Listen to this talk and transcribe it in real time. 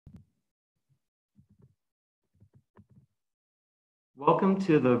Welcome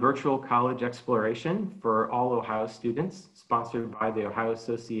to the Virtual College Exploration for all Ohio students, sponsored by the Ohio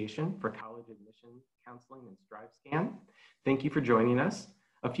Association for College Admission Counseling and StriveScan. Thank you for joining us.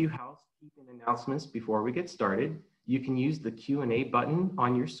 A few housekeeping announcements before we get started. You can use the Q&A button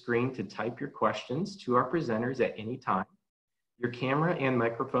on your screen to type your questions to our presenters at any time. Your camera and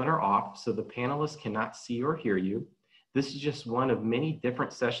microphone are off, so the panelists cannot see or hear you. This is just one of many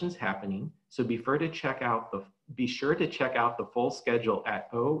different sessions happening, so be sure to check out the full schedule at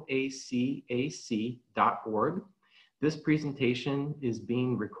oacac.org. This presentation is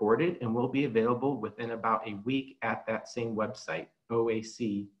being recorded and will be available within about a week at that same website,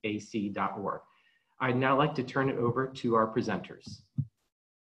 oacac.org. I'd now like to turn it over to our presenters.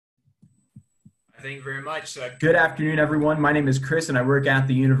 Thank you very much. Good afternoon, everyone. My name is Chris, and I work at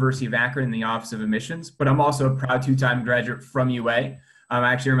the University of Akron in the Office of Admissions, but I'm also a proud two-time graduate from UA. I'm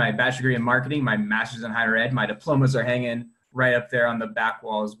actually my bachelor's degree in marketing, my master's in higher ed. My diplomas are hanging right up there on the back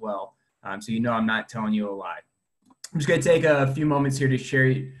wall as well. So you know I'm not telling you a lie. I'm just going to take a few moments here to share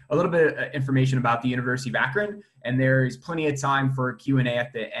a little bit of information about the University of Akron, and there's plenty of time for Q&A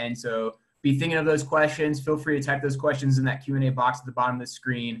at the end. So be thinking of those questions. Feel free to type those questions in that Q&A box at the bottom of the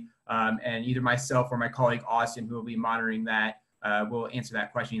screen. And either myself or my colleague Austin, who will be monitoring that, will answer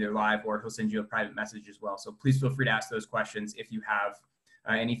that question either live or he'll send you a private message as well. So please feel free to ask those questions if you have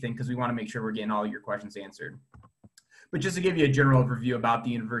anything, because we want to make sure we're getting all your questions answered. But just to give you a general overview about the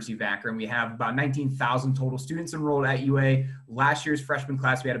University of Akron, we have about 19,000 total students enrolled at UA. Last year's freshman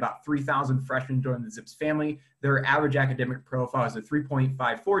class, we had about 3,000 freshmen join the Zips family. Their average academic profile is a 3.54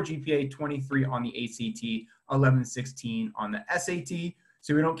 GPA, 23 on the ACT, 1116 on the SAT.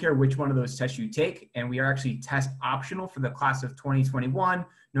 So we don't care which one of those tests you take, and we are actually test optional for the class of 2021,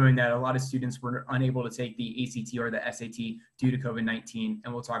 knowing that a lot of students were unable to take the ACT or the SAT due to COVID-19,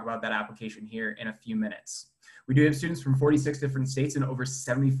 and we'll talk about that application here in a few minutes. We do have students from 46 different states and over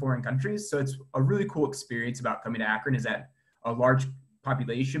 70 foreign countries, so it's a really cool experience about coming to Akron is that a large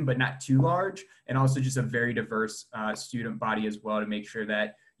population, but not too large, and also just a very diverse student body as well to make sure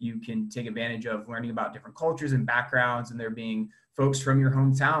that you can take advantage of learning about different cultures and backgrounds, and there being folks from your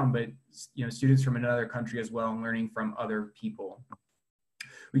hometown, but students from another country as well, and learning from other people.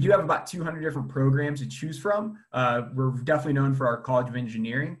 We do have about 200 different programs to choose from. We're definitely known for our College of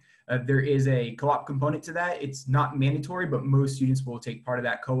Engineering. There is a co-op component to that. It's not mandatory, but most students will take part of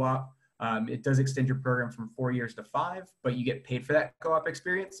that co-op. It does extend your program from 4 years to 5, but you get paid for that co-op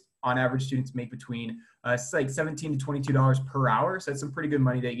experience. On average, students make between it's like $17 to $22 per hour, so that's some pretty good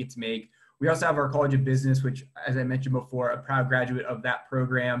money that you get to make. We also have our College of Business, which, as I mentioned before, a proud graduate of that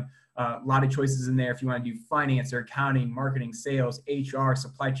program. A lot of choices in there if you want to do finance or accounting, marketing, sales, HR,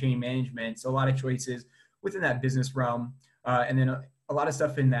 supply chain management. So a lot of choices within that business realm. And then a lot of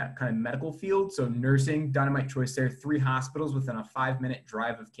stuff in that kind of medical field. So nursing, dynamite choice there, 3 hospitals within a 5-minute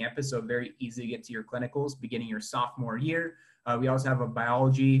drive of campus. So very easy to get to your clinicals beginning your sophomore year. We also have a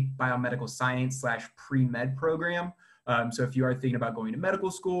biology, biomedical science / pre-med program. So if you are thinking about going to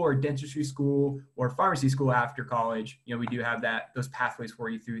medical school or dentistry school or pharmacy school after college, we do have those pathways for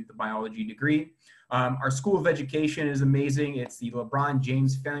you through the biology degree. Our School of Education is amazing. It's the LeBron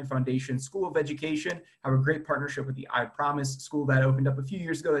James Family Foundation School of Education. Have a great partnership with the I Promise School that opened up a few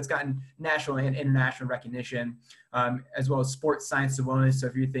years ago that's gotten national and international recognition, as well as sports science and wellness. So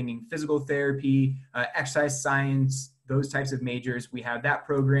if you're thinking physical therapy, exercise science, those types of majors, we have that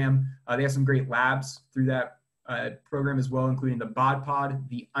program. They have some great labs through that program as well, including the bod pod,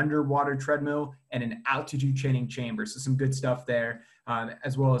 the underwater treadmill, and an altitude training chamber. So some good stuff there,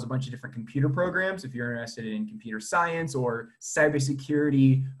 as well as a bunch of different computer programs. If you're interested in computer science or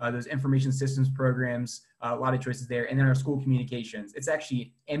cybersecurity, those information systems programs, a lot of choices there. And then our school communications. It's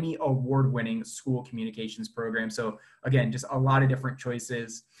actually Emmy award-winning school communications program. So again, just a lot of different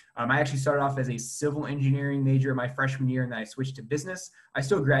choices. I actually started off as a civil engineering major my freshman year, and then I switched to business. I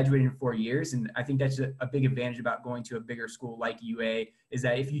still graduated in 4 years, and I think that's a big advantage about going to a bigger school like UA is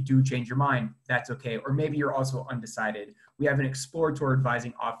that if you do change your mind, that's okay. Or maybe you're also undecided. We have an exploratory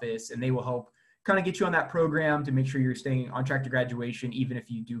advising office, and they will help kind of get you on that program to make sure you're staying on track to graduation, even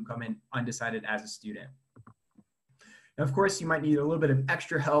if you do come in undecided as a student. Now, of course, you might need a little bit of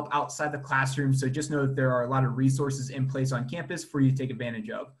extra help outside the classroom, so just know that there are a lot of resources in place on campus for you to take advantage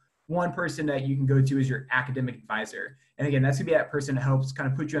of. One person that you can go to is your academic advisor. And again, that's gonna be that person that helps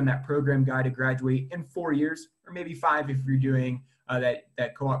kind of put you on that program guide to graduate in 4 years, or maybe 5 if you're doing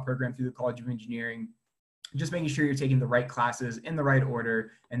that co-op program through the College of Engineering. Just making sure you're taking the right classes in the right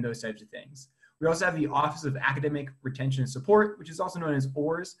order and those types of things. We also have the Office of Academic Retention and Support, which is also known as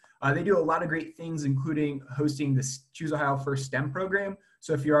OARS. They do a lot of great things, including hosting the Choose Ohio First STEM program.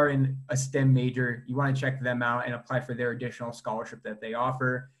 So if you are in a STEM major, you want to check them out and apply for their additional scholarship that they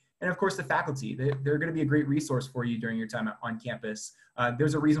offer. And of course, the faculty, they're going to be a great resource for you during your time on campus.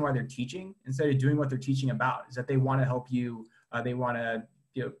 There's a reason why they're teaching instead of doing what they're teaching about, is that they want to help you. They want to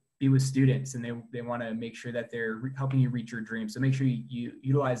be with students, and they want to make sure that they're helping you reach your dreams. So make sure you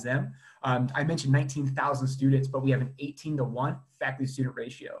utilize them. I mentioned 19,000 students, but we have an 18-to-1 faculty-student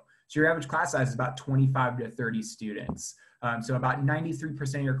ratio. So your average class size is about 25 to 30 students. So about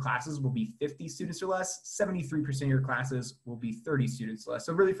 93% of your classes will be 50 students or less, 73% of your classes will be 30 students or less.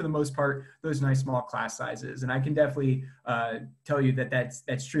 So really, for the most part, those nice small class sizes. And I can definitely tell you that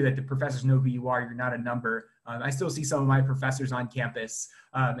that's true, that the professors know who you are. You're not a number. I still see some of my professors on campus,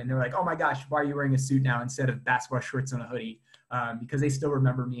 and they're like, oh my gosh, why are you wearing a suit now instead of basketball shorts and a hoodie? Because they still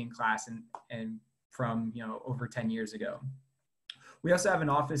remember me in class and from over 10 years ago. We also have an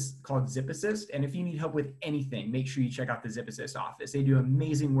office called Zip Assist, and if you need help with anything, make sure you check out the Zip Assist office. They do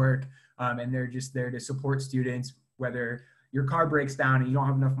amazing work, and they're just there to support students. Whether your car breaks down and you don't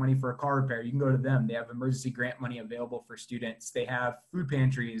have enough money for a car repair, you can go to them. They have emergency grant money available for students. They have food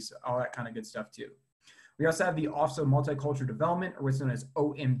pantries, all that kind of good stuff too. We also have the Office of Multicultural Development, or what's known as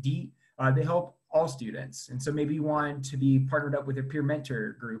OMD. They help all students. And so maybe you want to be partnered up with a peer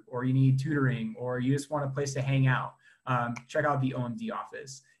mentor group, or you need tutoring, or you just want a place to hang out. Check out the OMD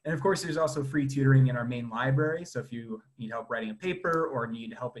office. And of course, there's also free tutoring in our main library. So if you need help writing a paper or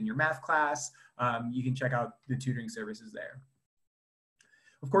need help in your math class, you can check out the tutoring services there.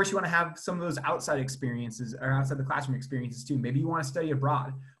 Of course, you want to have some of those outside experiences or outside the classroom experiences too. Maybe you want to study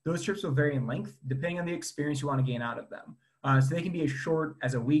abroad. Those trips will vary in length depending on the experience you want to gain out of them. So they can be as short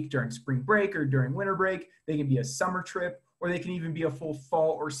as a week during spring break or during winter break. They can be a summer trip, or they can even be a full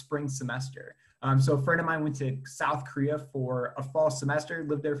fall or spring semester. So a friend of mine went to South Korea for a fall semester,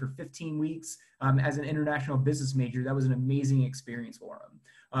 lived there for 15 weeks as an international business major. That was an amazing experience for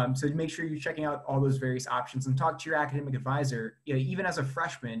him. So make sure you're checking out all those various options and talk to your academic advisor, even as a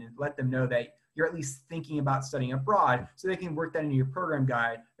freshman, and let them know that you're at least thinking about studying abroad so they can work that into your program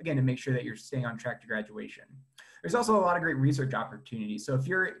guide, again, to make sure that you're staying on track to graduation. There's also a lot of great research opportunities. So if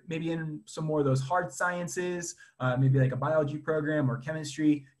you're maybe in some more of those hard sciences, maybe like a biology program or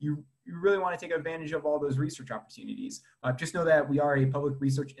chemistry, you really want to take advantage of all those research opportunities. Just know that we are a public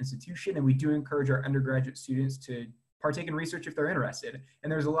research institution, and we do encourage our undergraduate students to partake in research if they're interested.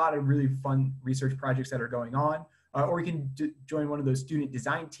 And there's a lot of really fun research projects that are going on. Or you can join one of those student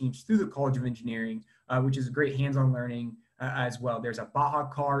design teams through the College of Engineering, which is great hands-on learning as well. There's a Baja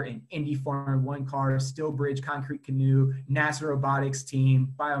car, an Indy Formula 1 car, Steel Bridge concrete canoe, NASA robotics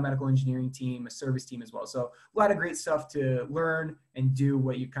team, biomedical engineering team, a service team as well. So a lot of great stuff to learn and do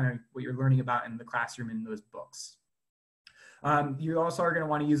what you're learning about in the classroom in those books. You also are going to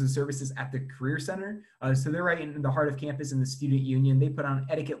want to use the services at the Career Center. So they're right in the heart of campus in the student union. They put on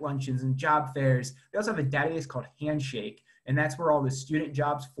etiquette luncheons and job fairs. They also have a database called Handshake, and that's where all the student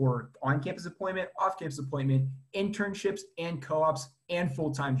jobs for on-campus employment, off-campus employment, internships, and co-ops, and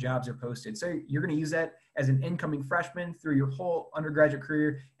full-time jobs are posted. So you're going to use that as an incoming freshman through your whole undergraduate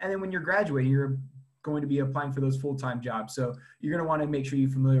career. And then when you're graduating, you're going to be applying for those full-time jobs. So you're going to want to make sure you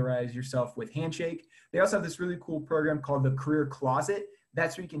familiarize yourself with Handshake. They also have this really cool program called the Career Closet.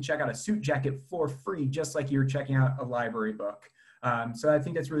 That's where you can check out a suit jacket for free, just like you're checking out a library book. So I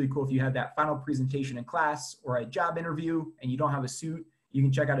think that's really cool. If you have that final presentation in class or a job interview and you don't have a suit, you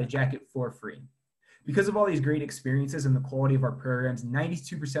can check out a jacket for free. Because of all these great experiences and the quality of our programs,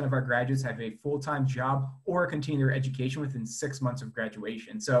 92% of our graduates have a full-time job or continue their education within 6 months of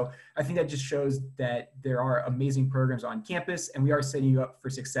graduation. So I think that just shows that there are amazing programs on campus, and we are setting you up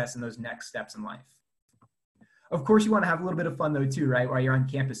for success in those next steps in life. Of course, you want to have a little bit of fun though too, right, while you're on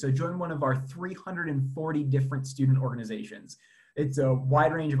campus. So join one of our 340 different student organizations. It's a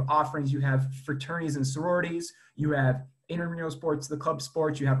wide range of offerings. You have fraternities and sororities. You have intramural sports, the club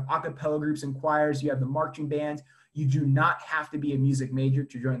sports. You have a cappella groups and choirs. You have the marching band. You do not have to be a music major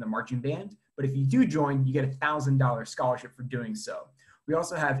to join the marching band, but if you do join, you get a $1,000 scholarship for doing so. We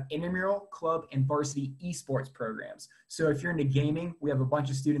also have intramural, club, and varsity esports programs. So if you're into gaming, we have a bunch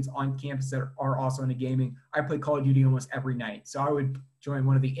of students on campus that are also into gaming. I play Call of Duty almost every night, so I would join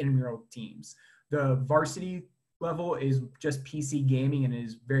one of the intramural teams. The varsity level is just PC gaming and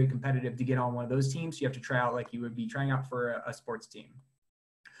is very competitive to get on one of those teams. You have to try out like you would be trying out for a sports team.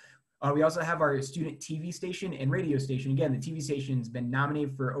 We also have our student TV station and radio station. Again, the TV station has been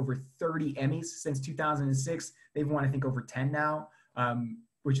nominated for over 30 Emmys since 2006. They've won, I think, over 10 now.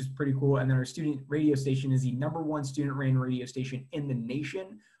 which is pretty cool. And then our student radio station is the #1 student-ran radio station in the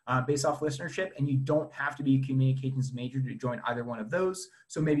nation based off listenership. And you don't have to be a communications major to join either one of those.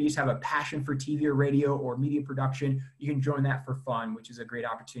 So maybe you just have a passion for TV or radio or media production. You can join that for fun, which is a great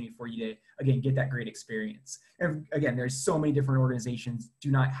opportunity for you to, again, get that great experience. And again, there's so many different organizations. Do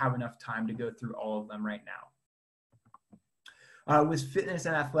not have enough time to go through all of them right now. With fitness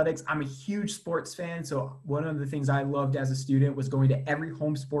and athletics, I'm a huge sports fan. So one of the things I loved as a student was going to every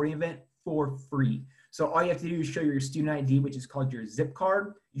home sporting event for free. So all you have to do is show your student ID, which is called your zip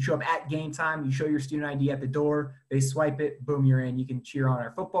card. You show up at game time, you show your student ID at the door, they swipe it, boom, you're in. You can cheer on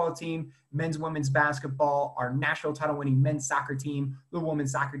our football team, men's, women's basketball, our national title winning men's soccer team, the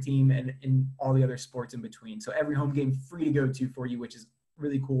women's soccer team, and all the other sports in between. So every home game free to go to for you, which is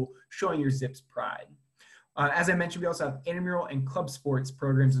really cool, showing your Zips pride. As I mentioned, we also have intramural and club sports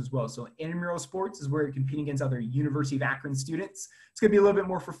programs as well. So intramural sports is where you're competing against other University of Akron students. It's going to be a little bit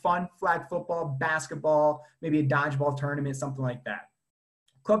more for fun, flag football, basketball, maybe a dodgeball tournament, something like that.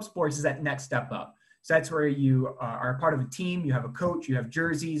 Club sports is that next step up. So that's where you are a part of a team, you have a coach, you have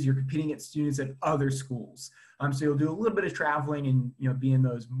jerseys, you're competing against students at other schools. So you'll do a little bit of traveling and be in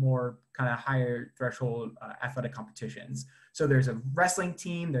those more kind of higher threshold athletic competitions. So there's a wrestling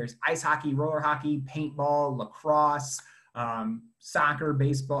team, there's ice hockey, roller hockey, paintball, lacrosse, soccer,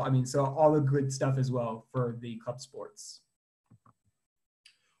 baseball. So all the good stuff as well for the club sports.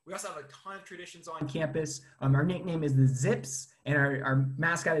 We also have a ton of traditions on campus. Our nickname is the Zips, and our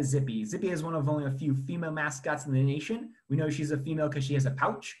mascot is Zippy. Zippy is one of only a few female mascots in the nation. We know she's a female because she has a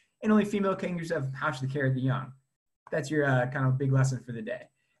pouch, and only female kangaroos have a pouch to carry the young. That's your kind of big lesson for the day.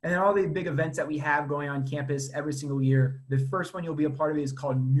 And then all the big events that we have going on campus every single year, the first one you'll be a part of is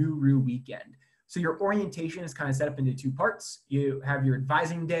called New Rue Weekend. So your orientation is kind of set up into two parts. You have your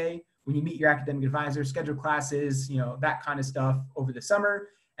advising day, when you meet your academic advisor, schedule classes, that kind of stuff over the summer.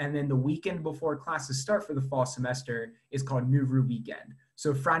 And then the weekend before classes start for the fall semester is called New Rue Weekend.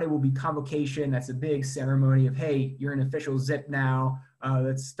 So Friday will be convocation. That's a big ceremony of, hey, you're an official Zip now.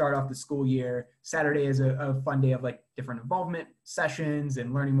 Let's start off the school year. Saturday is a fun day of like different involvement sessions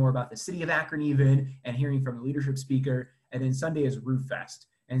and learning more about the city of Akron even and hearing from a leadership speaker. And then Sunday is Rue Fest.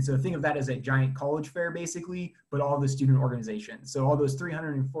 And so think of that as a giant college fair basically, but all the student organizations. So all those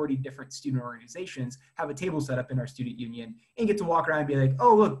 340 different student organizations have a table set up in our student union and get to walk around and be like,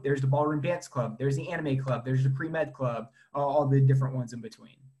 oh, look, there's the ballroom dance club, there's the anime club, there's the pre-med club, all the different ones in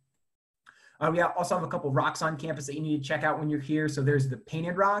between. We also have a couple rocks on campus that you need to check out when you're here. So there's the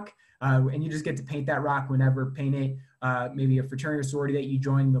painted rock, and you just get to paint that rock whenever paint it. Maybe a fraternity or sorority that you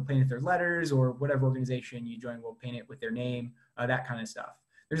join, they'll paint it their letters, or whatever organization you join will paint it with their name, that kind of stuff.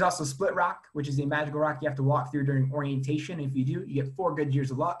 There's also split rock, which is the magical rock you have to walk through during orientation. If you do, you get 4 good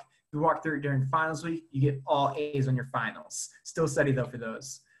years of luck. If you walk through it during finals week, you get all A's on your finals. Still study though for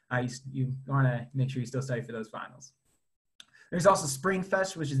those. You want to make sure you still study for those finals. There's also Spring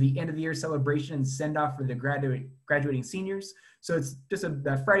Fest, which is the end of the year celebration and send off for the graduating seniors. So it's just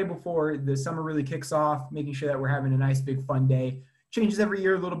that Friday before the summer really kicks off, making sure that we're having a nice big fun day. Changes every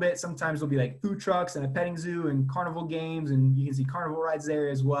year a little bit. Sometimes there'll be like food trucks and a petting zoo and carnival games, and you can see carnival rides there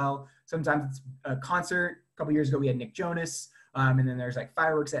as well. Sometimes it's a concert. A couple years ago we had Nick Jonas, and then there's like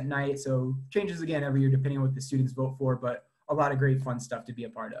fireworks at night. So changes again every year depending on what the students vote for, but a lot of great fun stuff to be a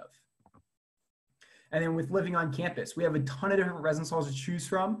part of. And then with living on campus, we have a ton of different residence halls to choose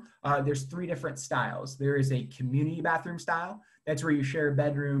from. There's 3 different styles. There is a community bathroom style. That's where you share a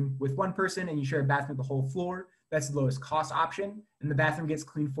bedroom with one person and you share a bathroom with the whole floor. That's the lowest cost option. And the bathroom gets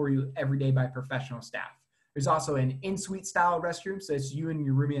cleaned for you every day by professional staff. There's also an in-suite style restroom. So it's you and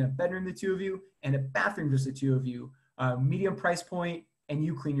your roomie in a bedroom, the 2 of you, and a bathroom, just the 2 of you. Medium price point, and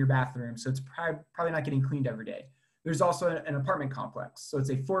you clean your bathroom. So it's probably not getting cleaned every day. There's also an apartment complex. So it's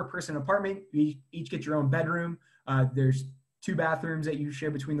a 4-person apartment. You each get your own bedroom. There's 2 bathrooms that you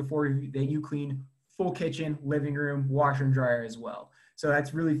share between the 4 of you that you clean, full kitchen, living room, washer and dryer as well. So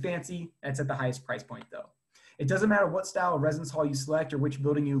that's really fancy. That's at the highest price point though. It doesn't matter what style of residence hall you select or which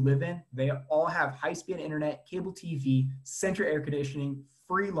building you live in. They all have high-speed internet, cable TV, central air conditioning,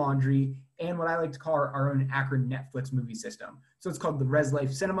 free laundry, and what I like to call our own Akron Netflix movie system. So it's called the Res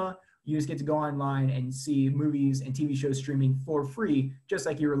Life Cinema. You just get to go online and see movies and TV shows streaming for free, just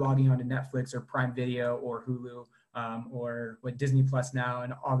like you were logging on to Netflix or Prime Video or Hulu or what Disney Plus now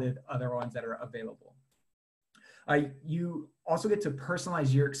and all the other ones that are available. You also get to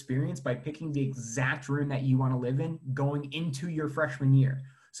personalize your experience by picking the exact room that you want to live in going into your freshman year.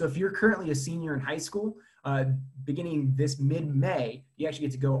 So if you're currently a senior in high school, beginning this mid-May, you actually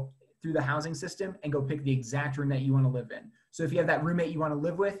get to go through the housing system and go pick the exact room that you want to live in. So if you have that roommate you want to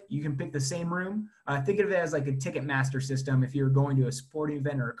live with, you can pick the same room. Think of it as like a Ticketmaster system. If you're going to a sporting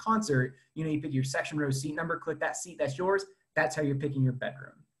event or a concert, you pick your section, row, seat number, click that seat, that's yours. That's how you're picking your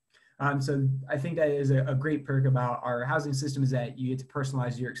bedroom. So I think that is a great perk about our housing system, is that you get to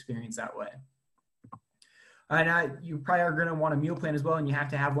personalize your experience that way. And you probably are going to want a meal plan as well, and you have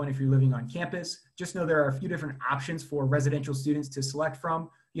to have one if you're living on campus. Just know there are a few different options for residential students to select from.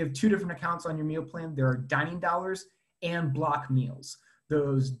 You have two different accounts on your meal plan. There are dining dollars and block meals.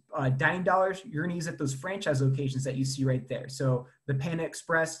 Those dining dollars, you're going to use at those franchise locations that you see right there. So the Panda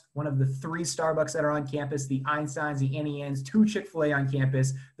Express, one of the 3 Starbucks that are on campus, the Einsteins, the Annie Ann's, 2 Chick-fil-A on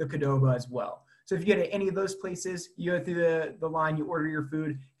campus, the Qdoba as well. So if you get to any of those places, you go through the line, you order your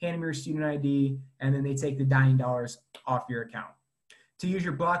food, hand them your student ID, and then they take the dining dollars off your account. To use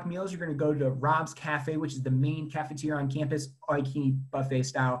your block meals, you're going to go to Rob's Cafe, which is the main cafeteria on campus, all-you-can-eat buffet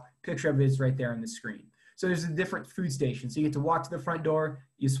style. Picture of it is right there on the screen. So there's a different food station. So you get to walk to the front door,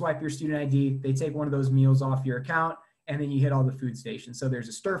 you swipe your student ID, they take one of those meals off your account, and then you hit all the food stations. So there's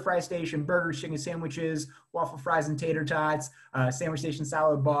a stir fry station, burgers, chicken sandwiches, waffle fries and tater tots, sandwich station,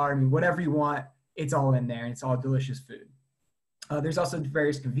 salad bar, whatever you want, it's all in there, and it's all delicious food. There's also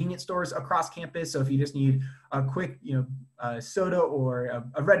various convenience stores across campus. So if you just need a quick, soda or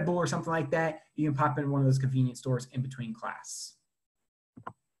a Red Bull or something like that, you can pop in one of those convenience stores in between class.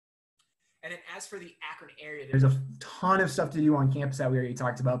 And then as for the Akron area, there's a ton of stuff to do on campus that we already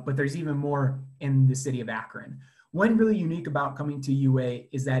talked about, but there's even more in the city of Akron. One really unique about coming to UA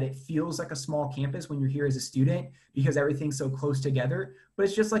is that it feels like a small campus when you're here as a student because everything's so close together, but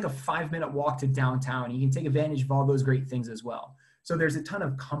it's just like a 5-minute walk to downtown. You can take advantage of all those great things as well. So there's a ton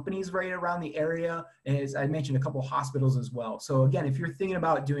of companies right around the area, and as I mentioned, a couple hospitals as well. So again, if you're thinking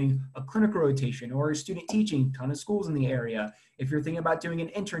about doing a clinical rotation or student teaching, ton of schools in the area. If you're thinking about doing an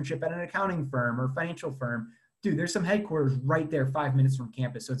internship at an accounting firm or financial firm, dude, there's some headquarters right there 5 minutes from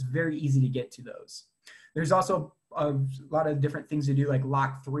campus, so it's very easy to get to those. There's also a lot of different things to do, like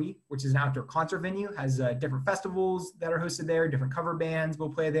Lock 3, which is an outdoor concert venue, has different festivals that are hosted there, different cover bands will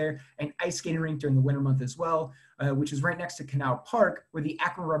play there, and ice skating rink during the winter month as well, which is right next to Canal Park, where the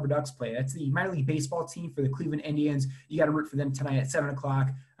Akron Rubber Ducks play. That's the minor league baseball team for the Cleveland Indians. You got to root for them tonight at 7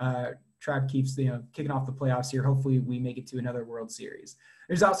 o'clock. Tribe keeps kicking off the playoffs here. Hopefully we make it to another World Series.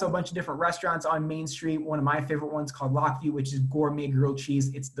 There's also a bunch of different restaurants on Main Street. One of my favorite ones called Lockview, which is gourmet grilled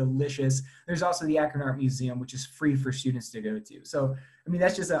cheese. It's delicious. There's also the Akron Art Museum, which is free for students to go to. So,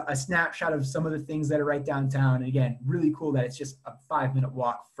 that's just a snapshot of some of the things that are right downtown. And again, really cool that it's just a 5-minute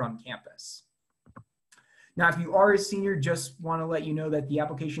walk from campus. Now, if you are a senior, just want to let you know that the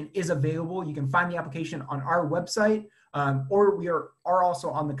application is available. You can find the application on our website, or we are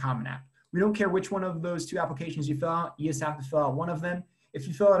also on the Common App. We don't care which one of those 2 applications you fill out. You just have to fill out one of them. If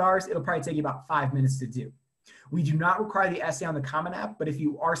you fill out ours, it'll probably take you about 5 minutes to do. We do not require the essay on the Common App, but if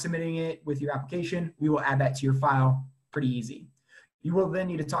you are submitting it with your application, we will add that to your file pretty easy. You will then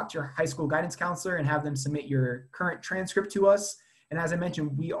need to talk to your high school guidance counselor and have them submit your current transcript to us. And as I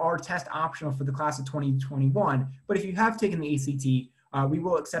mentioned, we are test optional for the class of 2021, but if you have taken the ACT, we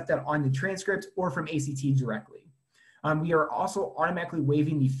will accept that on the transcript or from ACT directly. We are also automatically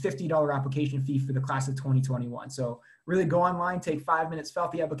waiving the $50 application fee for the class of 2021. So really go online, take 5 minutes, fill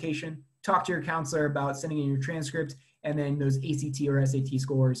out the application, talk to your counselor about sending in your transcript, and then those ACT or SAT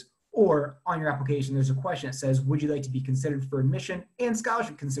scores, or on your application, there's a question that says, would you like to be considered for admission and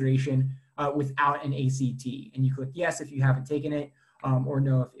scholarship consideration without an ACT? And you click yes if you haven't taken it, or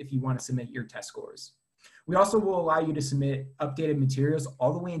no if you want to submit your test scores. We also will allow you to submit updated materials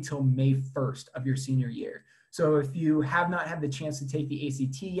all the way until May 1st of your senior year. So if you have not had the chance to take the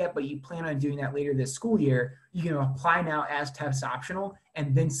ACT yet, but you plan on doing that later this school year, you can apply now as test optional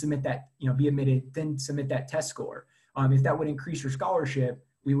and then submit that, be admitted, then submit that test score. If that would increase your scholarship,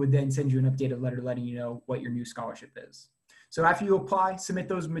 we would then send you an updated letter letting you know what your new scholarship is. So after you apply, submit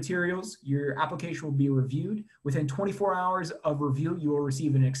those materials, your application will be reviewed. Within 24 hours of review, you will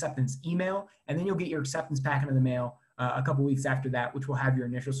receive an acceptance email, and then you'll get your acceptance packet in the mail a couple weeks after that, which will have your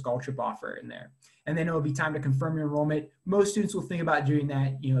initial scholarship offer in there. And then it'll be time to confirm your enrollment. Most students will think about doing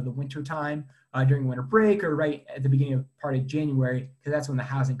that, the winter time during winter break or right at the beginning of part of January, because that's when the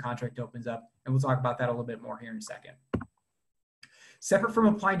housing contract opens up. And we'll talk about that a little bit more here in a second. Separate from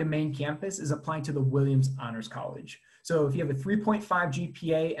applying to main campus is applying to the Williams Honors College. So if you have a 3.5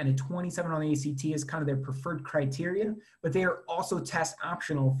 GPA and a 27 on the ACT is kind of their preferred criteria, but they are also test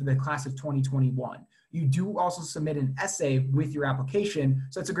optional for the class of 2021. You do also submit an essay with your application.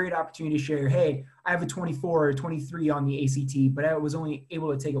 So it's a great opportunity to share, hey, I have a 24 or 23 on the ACT, but I was only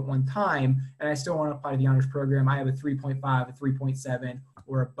able to take it one time and I still want to apply to the honors program. I have a 3.5, a 3.7,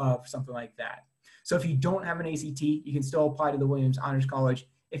 or above, something like that. So if you don't have an ACT, you can still apply to the Williams Honors College.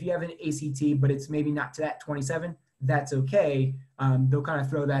 If you have an ACT, but it's maybe not to that 27, that's okay. They'll kind of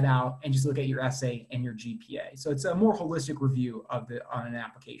throw that out and just look at your essay and your GPA. So it's a more holistic review of on an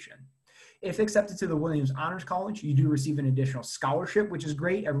application. If accepted to the Williams Honors College, you do receive an additional scholarship, which is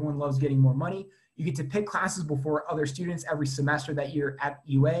great. Everyone loves getting more money. You get to pick classes before other students every semester that you're at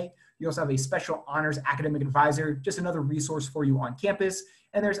UA. You also have a special honors academic advisor, just another resource for you on campus.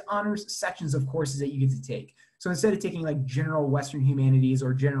 And there's honors sections of courses that you get to take. So instead of taking like general Western humanities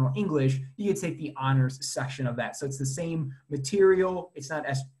or general English, you get to take the honors section of that. So it's the same material. It's not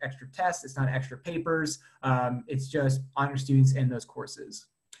extra tests. It's not extra papers. It's just honor students in those courses.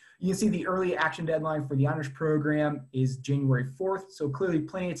 You can see the early action deadline for the honors program is January 4th. So clearly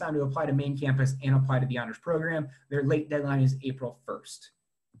plenty of time to apply to main campus and apply to the honors program. Their late deadline is April 1st.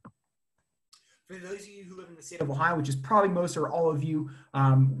 For those of you who live in the state of Ohio, which is probably most or all of you,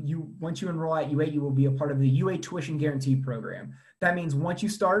 once you enroll at UA, you will be a part of the UA Tuition Guarantee Program. That means once you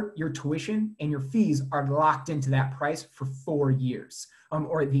start, your tuition and your fees are locked into that price for 4 years,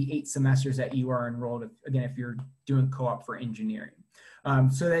 or the 8 semesters that you are enrolled, again, if you're doing co-op for engineering.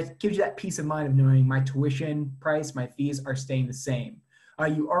 So that gives you that peace of mind of knowing my tuition price, my fees are staying the same.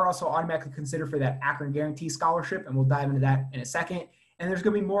 You are also automatically considered for that Akron Guarantee Scholarship, and we'll dive into that in a second. And there's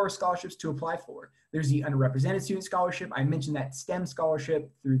going to be more scholarships to apply for. There's the Underrepresented Student Scholarship. I mentioned that STEM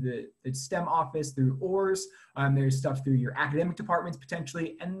scholarship through the STEM office, through ORS. There's stuff through your academic departments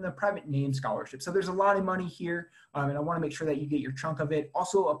potentially, and the private name scholarship. So there's a lot of money here, and I want to make sure that you get your chunk of it.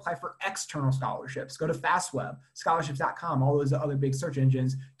 Also apply for external scholarships. Go to FastWeb, scholarships.com, all those other big search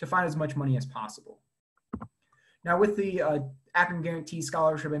engines to find as much money as possible. Now with the Akron Guarantee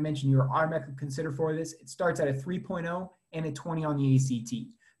Scholarship I mentioned, you're automatically considered for this. It starts at a 3.0 and a 20 on the ACT.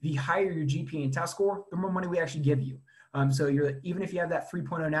 The higher your GPA and test score, the more money we actually give you. So even if you have that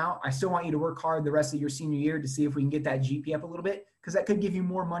 3.0 now, I still want you to work hard the rest of your senior year to see if we can get that GPA up a little bit, because that could give you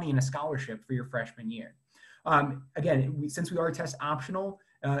more money in a scholarship for your freshman year. Again, since we are test optional,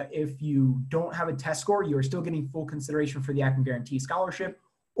 if you don't have a test score, you are still getting full consideration for the Akron Guarantee Scholarship.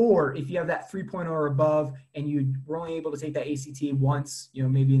 Or if you have that 3.0 or above and you were only able to take that ACT once,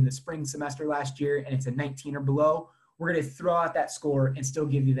 maybe in the spring semester last year, and it's a 19 or below, we're going to throw out that score and still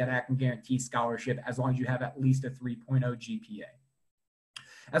give you that Akron Guarantee Scholarship as long as you have at least a 3.0 GPA.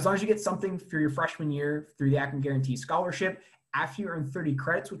 As long as you get something for your freshman year through the Akron Guarantee Scholarship, after you earn 30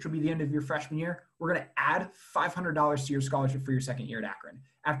 credits, which will be the end of your freshman year, we're going to add $500 to your scholarship for your second year at Akron.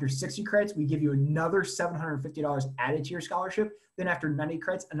 After 60 credits, we give you another $750 added to your scholarship. Then after 90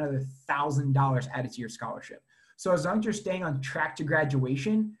 credits, another $1,000 added to your scholarship. So as long as you're staying on track to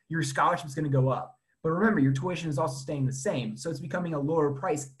graduation, your scholarship is going to go up. But remember, your tuition is also staying the same. So it's becoming a lower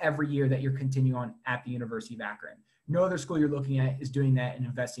price every year that you're continuing on at the University of Akron. No other school you're looking at is doing that and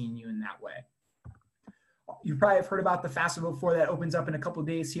investing in you in that way. You probably have heard about the FAFSA before. That opens up in a couple of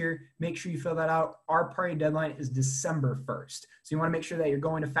days here. Make sure you fill that out. Our priority deadline is December 1st. So you want to make sure that you're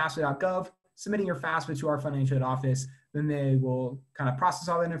going to FAFSA.gov, submitting your FAFSA to our financial aid office. Then they will kind of process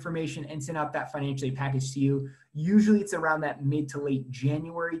all that information and send out that financial aid package to you. Usually it's around that mid to late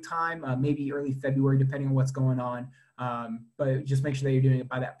January time, maybe early February, depending on what's going on. But just make sure that you're doing it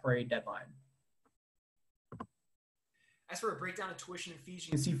by that priority deadline. As for a breakdown of tuition and fees,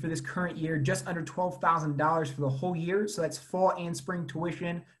 you can see for this current year, just under $12,000 for the whole year. So that's fall and spring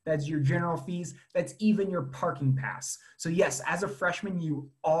tuition. That's your general fees. That's even your parking pass. So yes, as a freshman, you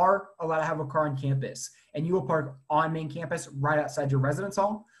are allowed to have a car on campus, and you will park on main campus right outside your residence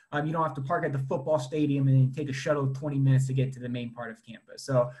hall. You don't have to park at the football stadium and then take a shuttle 20 minutes to get to the main part of campus.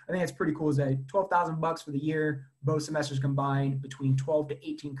 So I think it's pretty cool. Is that $12,000 for the year, both semesters combined, between 12 to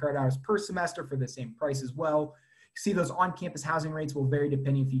 18 credit hours per semester for the same price as well. See, those on-campus housing rates will vary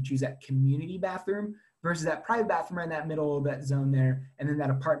depending if you choose that community bathroom versus that private bathroom right in that middle of that zone there, and then that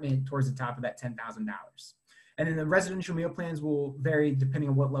apartment towards the top of that $10,000. And then the residential meal plans will vary depending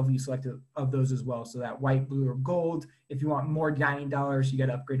on what level you select of those as well. So that white, blue, or gold. If you want more dining dollars, you got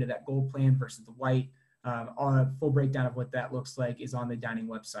to upgrade to that gold plan versus the white. All a full breakdown of what that looks like is on the dining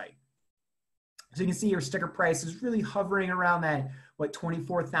website. So you can see your sticker price is really hovering around that, what,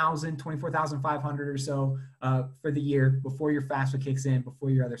 $24,000, $24,500 or so for the year before your FAFSA kicks in, before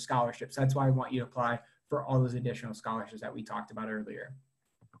your other scholarships. That's why I want you to apply for all those additional scholarships that we talked about earlier.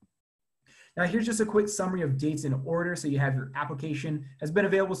 Now here's just a quick summary of dates in order. So you have your application has been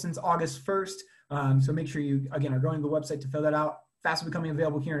available since August 1st. So make sure you, again, are going to the website to fill that out. FAFSA becoming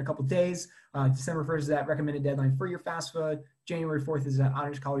available here in a couple of days. December 1st is that recommended deadline for your FAFSA. January 4th is an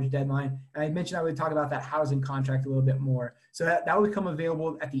honors college deadline. And I mentioned I would talk about that housing contract a little bit more. So that would become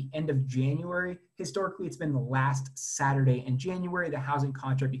available at the end of January. Historically, it's been the last Saturday in January, the housing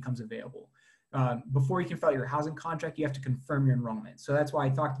contract becomes available. Before you can fill out your housing contract, you have to confirm your enrollment. So that's why I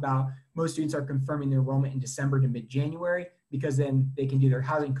talked about most students are confirming their enrollment in December to mid-January, because then they can do their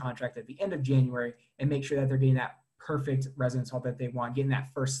housing contract at the end of January and make sure that they're getting that perfect residence hall that they want, getting that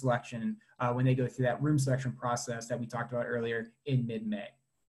first selection when they go through that room selection process that we talked about earlier in mid-May.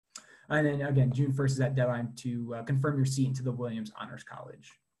 And then again, June 1st is that deadline to confirm your seat into the Williams Honors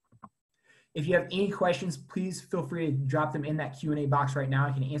College. If you have any questions, please feel free to drop them in that Q&A box right now.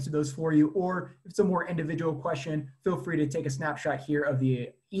 I can answer those for you. Or if it's a more individual question, feel free to take a snapshot here of the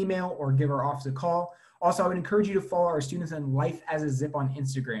email or give our office a call. Also, I would encourage you to follow our students on Life as a Zip on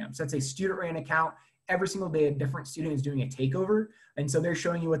Instagram. So that's a student-ran account. Every single day, a different student is doing a takeover. And so they're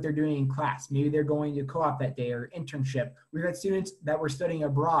showing you what they're doing in class. Maybe they're going to co-op that day or internship. We've had students that were studying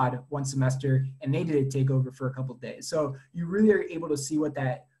abroad one semester and they did a takeover for a couple of days. So you really are able to see what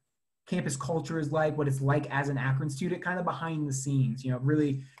that campus culture is like, what it's like as an Akron student, kind of behind the scenes, you know,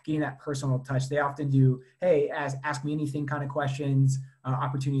 really getting that personal touch. They often do, hey, ask me anything kind of questions,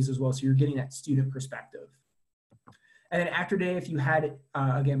 opportunities as well. So you're getting that student perspective. And then after day, if you had,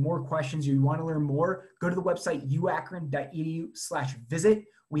 again, more questions, you want to learn more, go to the website uakron.edu/visit.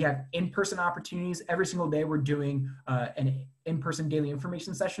 We have in-person opportunities. Every single day we're doing an in-person daily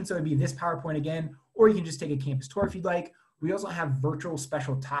information session. So it'd be this PowerPoint again, or you can just take a campus tour if you'd like. We also have virtual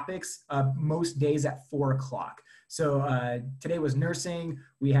special topics most days at 4 o'clock. So today was nursing.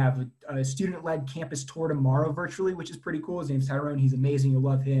 We have a student-led campus tour tomorrow virtually, which is pretty cool. His name's Tyrone. He's amazing. You'll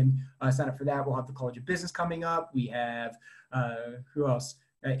love him. Sign up for that. We'll have the College of Business coming up. We have, who else?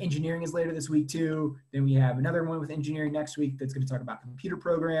 Engineering is later this week too. Then we have another one with engineering next week that's going to talk about computer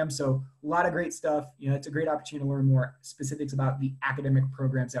programs. So a lot of great stuff. You know, it's a great opportunity to learn more specifics about the academic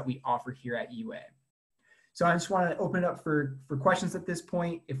programs that we offer here at UA. So I just want to open it up for questions at this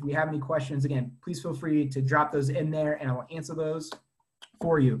point. If we have any questions, again, please feel free to drop those in there and I will answer those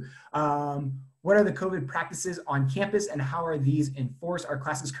for you. What are the COVID practices on campus and how are these enforced? Our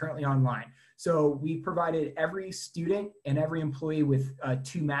class is currently online. So we provided every student and every employee with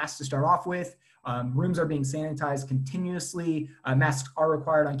 2 masks to start off with. Rooms are being sanitized continuously. Masks are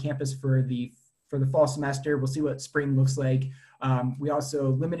required on campus for the fall semester. We'll see what spring looks like. We also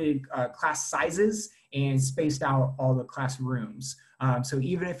limited class sizes and spaced out all the classrooms. So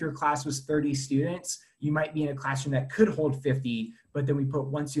even if your class was 30 students, you might be in a classroom that could hold 50, but then we put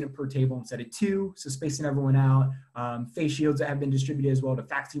 1 student per table instead of 2, so spacing everyone out. Face shields that have been distributed as well to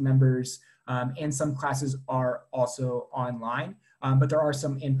faculty members, and some classes are also online, but there are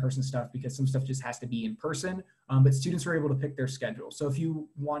some in-person stuff because some stuff just has to be in person, but students were able to pick their schedule. So if you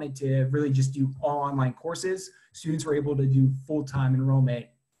wanted to really just do all online courses, students were able to do full-time enrollment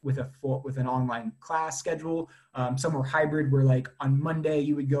with an online class schedule. Some were hybrid where like on Monday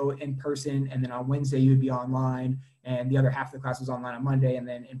you would go in person and then on Wednesday you would be online and the other half of the class was online on Monday and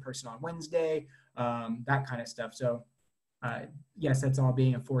then in person on Wednesday, that kind of stuff. So yes, that's all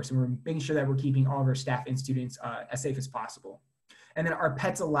being enforced and we're making sure that we're keeping all of our staff and students as safe as possible. And then are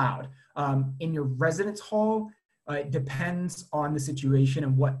pets allowed? In your residence hall, it depends on the situation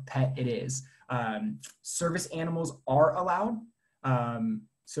and what pet it is. Service animals are allowed.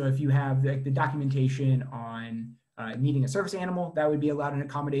 So if you have the documentation on needing a service animal, that would be allowed and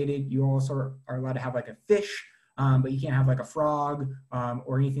accommodated. You also are allowed to have like a fish, but you can't have like a frog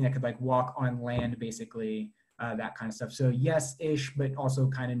or anything that could like walk on land, basically, that kind of stuff. So yes-ish, but also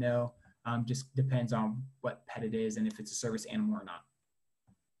kind of no. Just depends on what pet it is and if it's a service animal or not.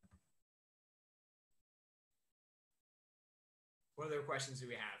 What other questions do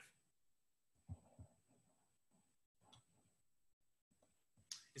we have?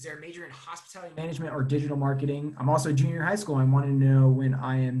 Is there a major in hospitality management or digital marketing? I'm also a junior in high school. I want to know when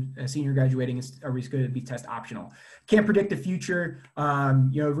I am a senior graduating, are we going to be test optional? Can't predict the future. You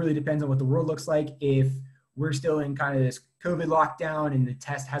know, it really depends on what the world looks like. If we're still in kind of this COVID lockdown and the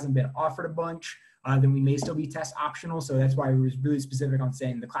test hasn't been offered a bunch, then we may still be test optional. So that's why we was really specific on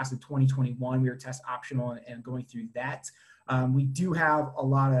saying the class of 2021, we were test optional and going through that. We do have a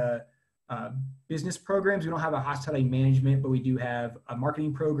lot of business programs. We don't have a hospitality management, but we do have a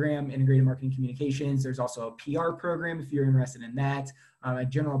marketing program, integrated marketing communications. There's also a PR program if you're interested in that, a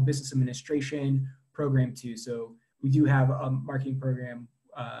general business administration program too. So we do have a marketing program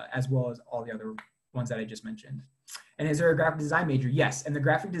as well as all the other ones that I just mentioned. And is there a graphic design major? Yes, and the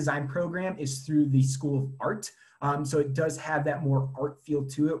graphic design program is through the School of Art. So it does have that more art feel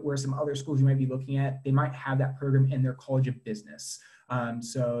to it, where some other schools you might be looking at, they might have that program in their College of Business.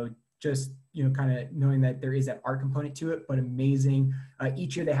 So just, kind of knowing that there is that art component to it, but amazing.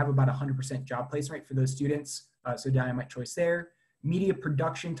 Each year they have about 100% job placement rate for those students. So dynamite choice there. Media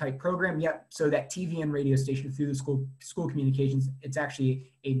production type program. Yep. So that TV and radio station through the school communications, it's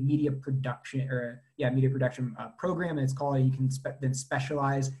actually a media production program. And it's called, you can then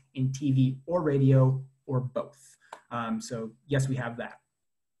specialize in TV or radio or both. So yes, we have that.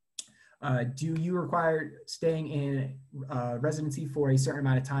 Do you require staying in residency for a certain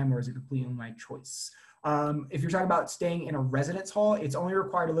amount of time, or is it completely my choice? If you're talking about staying in a residence hall, it's only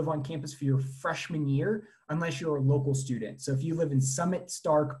required to live on campus for your freshman year, unless you're a local student. So if you live in Summit,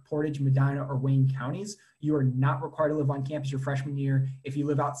 Stark, Portage, Medina, or Wayne counties, you are not required to live on campus your freshman year. If you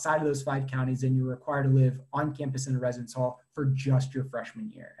live outside of those 5 counties, then you're required to live on campus in a residence hall for just your freshman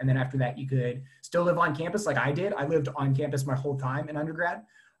year. And then after that, you could still live on campus like I did. I lived on campus my whole time in undergrad.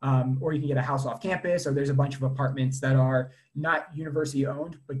 Or you can get a house off campus, or there's a bunch of apartments that are not university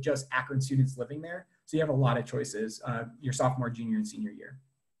owned, but just Akron students living there. So you have a lot of choices your sophomore, junior, and senior year.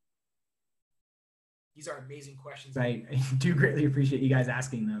 These are amazing questions. I do greatly appreciate you guys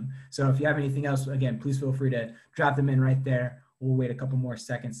asking them. So if you have anything else, again, please feel free to drop them in right there. We'll wait a couple more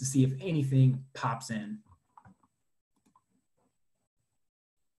seconds to see if anything pops in.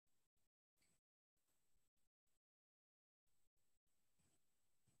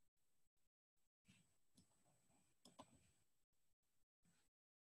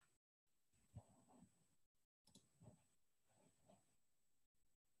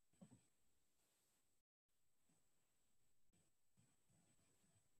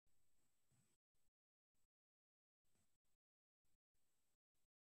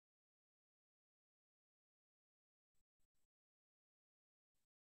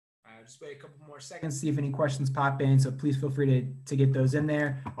 Just wait a couple more seconds, see if any questions pop in. So please feel free to get those in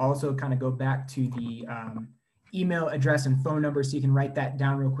there. I'll also kind of go back to the email address and phone number, so you can write that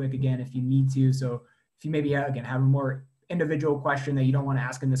down real quick again if you need to. So if you maybe, again, have a more individual question that you don't want to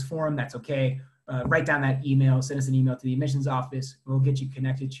ask in this forum, that's okay. Write down that email, send us an email to the admissions office. We'll get you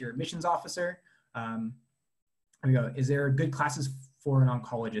connected to your admissions officer. There we go. Is there good classes for an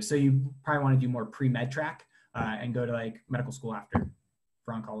oncologist? So you probably want to do more pre-med track and go to like medical school after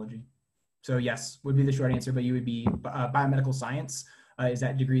for oncology. So yes, would be the short answer, but you would be biomedical science is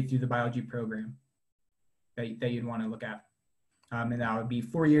that degree through the biology program that you'd want to look at. And that would be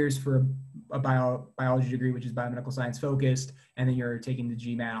 4 years for a biology degree, which is biomedical science focused. And then you're taking the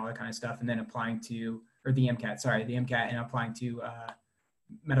GMAT, all that kind of stuff, and then applying to, or the MCAT, and applying to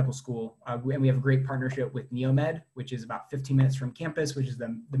medical school. And we have a great partnership with NeoMed, which is about 15 minutes from campus, which is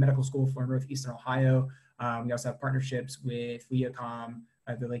the medical school for Northeastern Ohio. We also have partnerships with LEOCOM,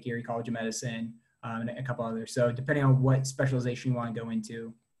 the Lake Erie College of Medicine, and a couple others. So depending on what specialization you want to go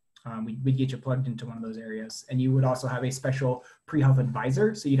into, we'd get you plugged into one of those areas. And you would also have a special pre-health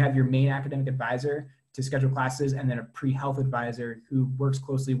advisor. So you'd have your main academic advisor to schedule classes, and then a pre-health advisor who works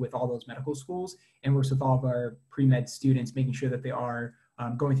closely with all those medical schools and works with all of our pre-med students, making sure that they are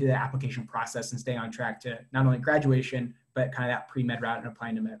going through the application process and staying on track to not only graduation, but kind of that pre-med route and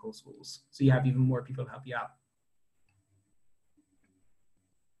applying to medical schools. So you have even more people to help you out.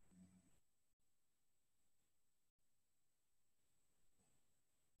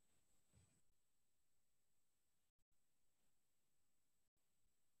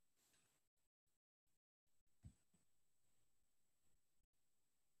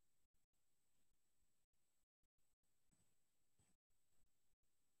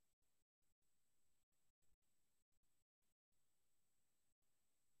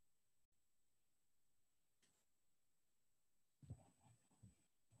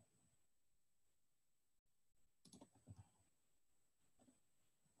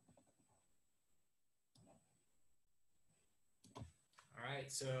 All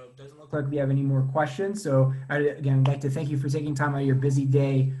right, so it doesn't look like we have any more questions. So again, I'd like to thank you for taking time out of your busy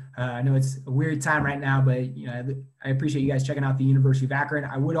day. I know it's a weird time right now, but I appreciate you guys checking out the University of Akron.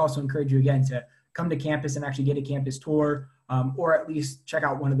 I would also encourage you again to come to campus and actually get a campus tour, or at least check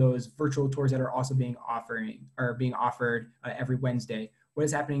out one of those virtual tours that are also being offered every Wednesday. What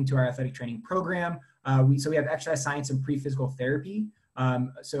is happening to our athletic training program? So we have exercise science and pre-physical therapy.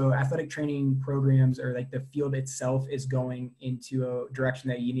 So athletic training programs, or like the field itself, is going into a direction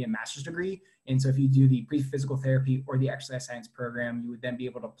that you need a master's degree. And so if you do the pre-physical therapy or the exercise science program, you would then be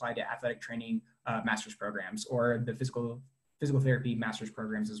able to apply to athletic training master's programs, or the physical therapy master's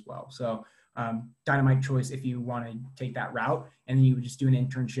programs as well. So dynamite choice if you want to take that route. And then you would just do an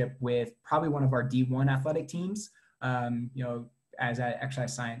internship with probably one of our D1 athletic teams, as an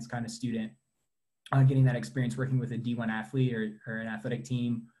exercise science kind of student. Getting that experience working with a D1 athlete or an athletic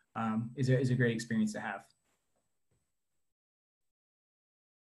team is a great experience to have.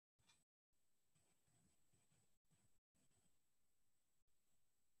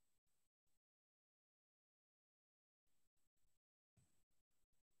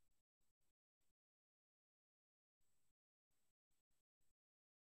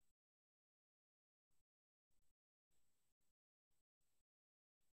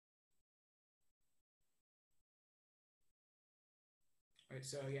 All right,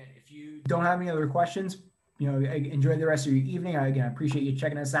 so again, if you don't have any other questions, enjoy the rest of your evening. I appreciate you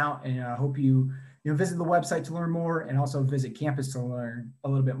checking us out, and I hope you visit the website to learn more, and also visit campus to learn a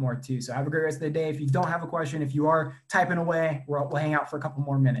little bit more too. So have a great rest of the day. If you don't have a question, if you are typing away, we'll hang out for a couple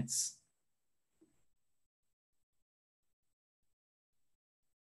more minutes.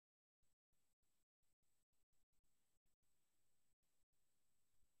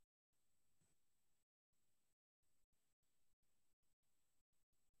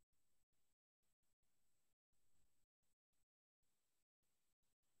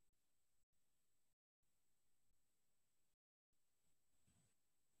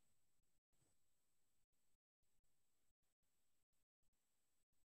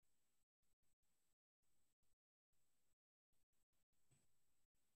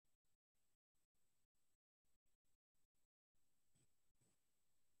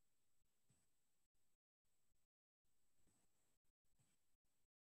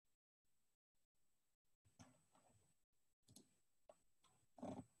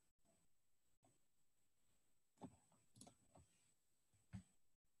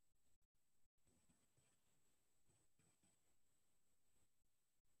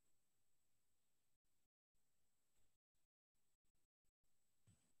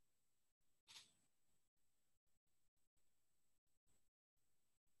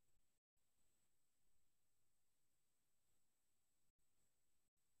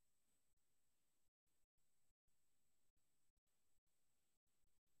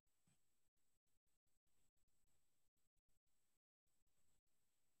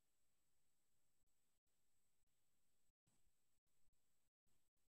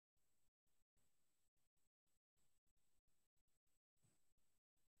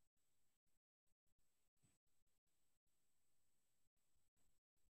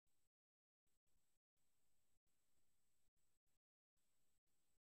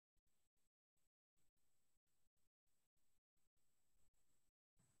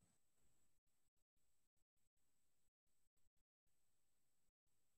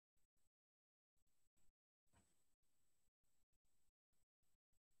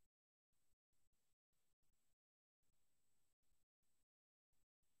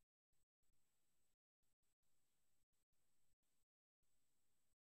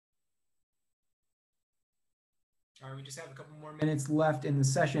 All right, we just have a couple more minutes left in the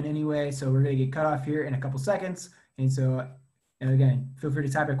session anyway, so we're going to get cut off here in a couple seconds. And so, again, feel free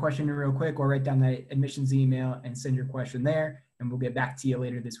to type a question in real quick or write down the admissions email and send your question there, and we'll get back to you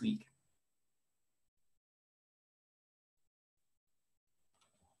later this week.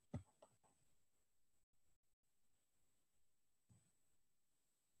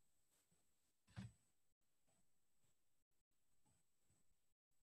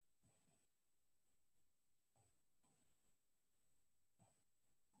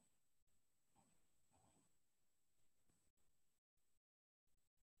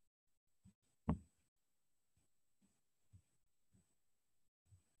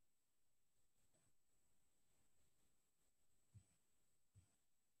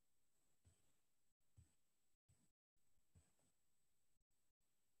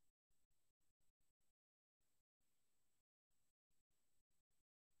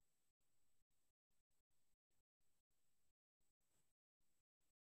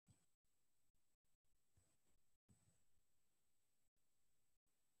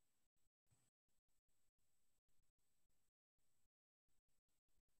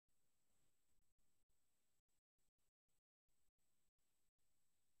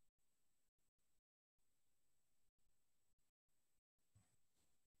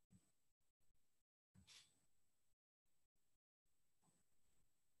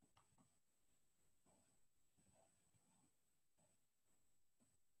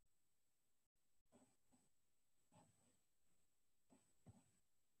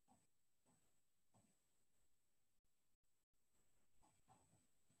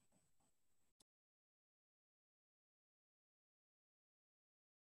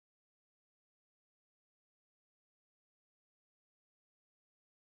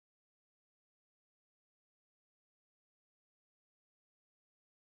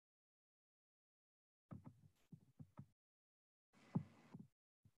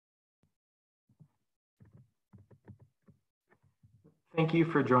 Thank you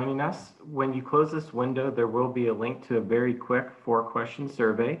for joining us. When you close this window, there will be a link to a very quick 4-question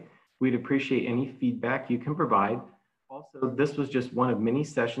survey. We'd appreciate any feedback you can provide. Also, this was just one of many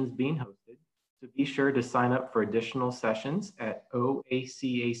sessions being hosted, so be sure to sign up for additional sessions at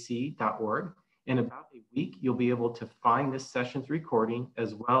oacac.org. In about a week, you'll be able to find this session's recording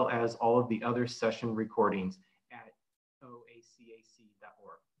as well as all of the other session recordings at OACAC.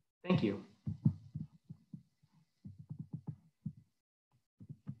 oacac.org. Thank you.